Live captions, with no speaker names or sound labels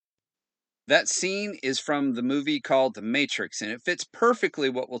That scene is from the movie called The Matrix, and it fits perfectly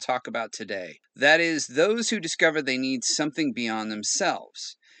what we'll talk about today. That is, those who discover they need something beyond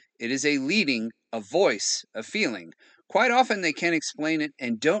themselves. It is a leading, a voice, a feeling. Quite often they can't explain it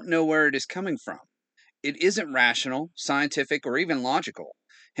and don't know where it is coming from. It isn't rational, scientific, or even logical.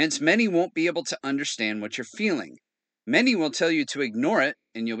 Hence, many won't be able to understand what you're feeling. Many will tell you to ignore it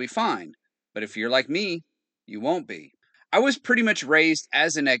and you'll be fine. But if you're like me, you won't be. I was pretty much raised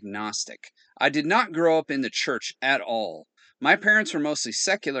as an agnostic. I did not grow up in the church at all. My parents were mostly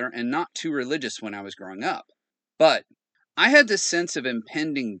secular and not too religious when I was growing up. But I had this sense of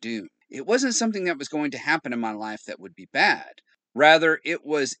impending doom. It wasn't something that was going to happen in my life that would be bad. Rather, it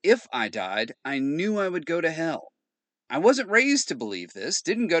was if I died, I knew I would go to hell. I wasn't raised to believe this,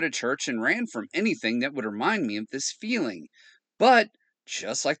 didn't go to church, and ran from anything that would remind me of this feeling. But,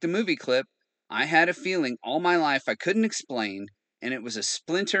 just like the movie clip, I had a feeling all my life I couldn't explain, and it was a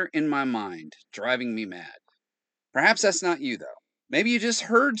splinter in my mind, driving me mad. Perhaps that's not you, though. Maybe you just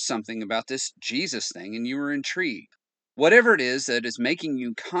heard something about this Jesus thing and you were intrigued. Whatever it is that is making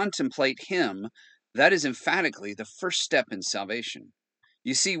you contemplate Him, that is emphatically the first step in salvation.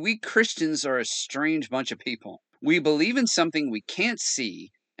 You see, we Christians are a strange bunch of people. We believe in something we can't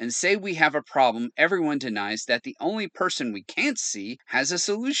see and say we have a problem everyone denies that the only person we can't see has a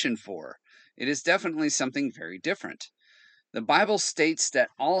solution for. It is definitely something very different. The Bible states that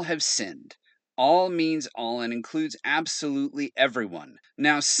all have sinned. All means all and includes absolutely everyone.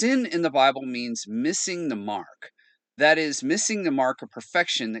 Now, sin in the Bible means missing the mark. That is, missing the mark of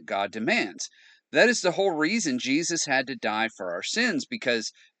perfection that God demands. That is the whole reason Jesus had to die for our sins,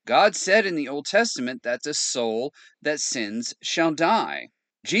 because God said in the Old Testament that the soul that sins shall die.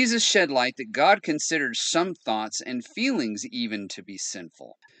 Jesus shed light that God considers some thoughts and feelings even to be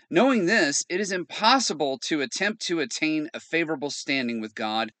sinful. Knowing this, it is impossible to attempt to attain a favorable standing with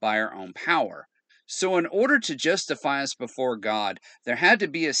God by our own power. So, in order to justify us before God, there had to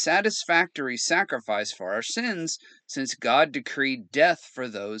be a satisfactory sacrifice for our sins, since God decreed death for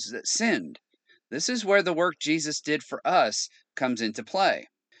those that sinned. This is where the work Jesus did for us comes into play.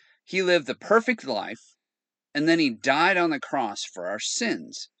 He lived the perfect life, and then he died on the cross for our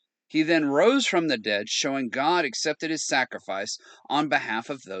sins. He then rose from the dead, showing God accepted his sacrifice on behalf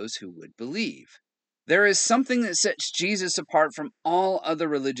of those who would believe. There is something that sets Jesus apart from all other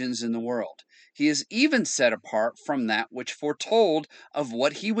religions in the world. He is even set apart from that which foretold of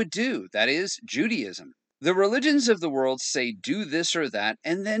what he would do, that is, Judaism. The religions of the world say do this or that,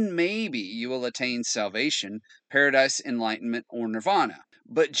 and then maybe you will attain salvation, paradise, enlightenment, or nirvana.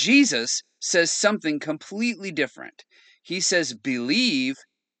 But Jesus says something completely different. He says, believe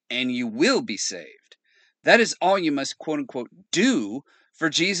and you will be saved. That is all you must, quote unquote, do for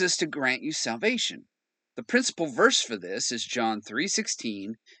Jesus to grant you salvation. The principal verse for this is John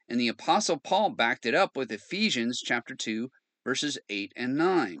 3:16, and the Apostle Paul backed it up with Ephesians chapter 2, verses 8 and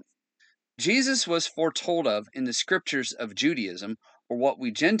 9. Jesus was foretold of in the scriptures of Judaism, or what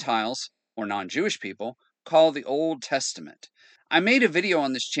we Gentiles, or non-Jewish people, call the Old Testament. I made a video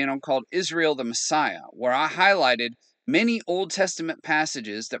on this channel called Israel the Messiah, where I highlighted many Old Testament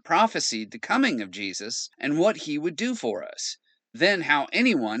passages that prophesied the coming of Jesus and what he would do for us. Then how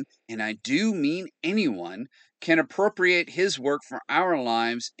anyone, and I do mean anyone, can appropriate his work for our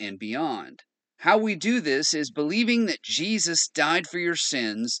lives and beyond. How we do this is believing that Jesus died for your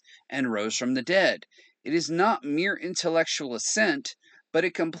sins and rose from the dead. It is not mere intellectual assent, but a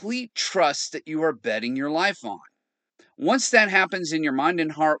complete trust that you are betting your life on. Once that happens in your mind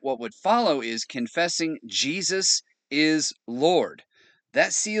and heart, what would follow is confessing Jesus is Lord.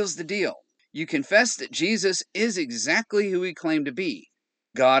 That seals the deal. You confess that Jesus is exactly who he claimed to be,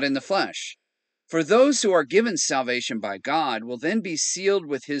 God in the flesh. For those who are given salvation by God will then be sealed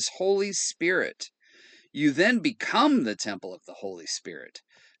with his Holy Spirit. You then become the temple of the Holy Spirit.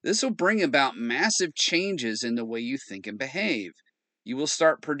 This will bring about massive changes in the way you think and behave. You will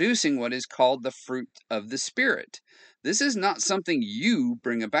start producing what is called the fruit of the Spirit. This is not something you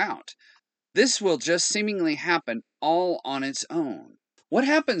bring about. This will just seemingly happen all on its own. What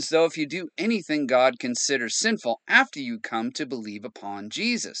happens, though, if you do anything God considers sinful after you come to believe upon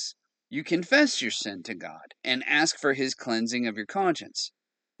Jesus? You confess your sin to God and ask for his cleansing of your conscience.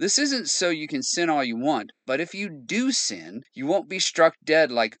 This isn't so you can sin all you want, but if you do sin, you won't be struck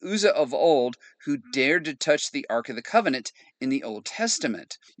dead like Uzzah of old, who dared to touch the Ark of the Covenant in the Old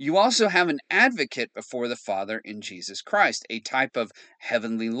Testament. You also have an advocate before the Father in Jesus Christ, a type of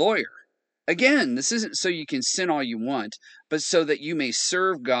heavenly lawyer. Again, this isn't so you can sin all you want, but so that you may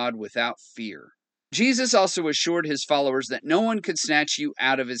serve God without fear. Jesus also assured his followers that no one could snatch you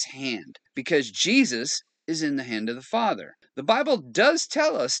out of his hand, because Jesus is in the hand of the Father. The Bible does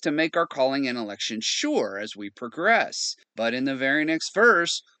tell us to make our calling and election sure as we progress. But in the very next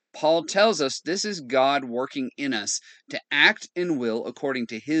verse, Paul tells us this is God working in us to act and will according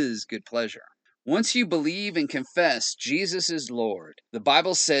to his good pleasure. Once you believe and confess Jesus is Lord, the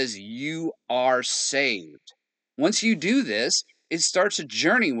Bible says you are saved. Once you do this, it starts a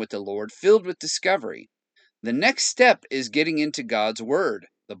journey with the Lord filled with discovery. The next step is getting into God's Word,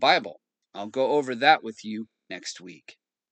 the Bible. I'll go over that with you next week.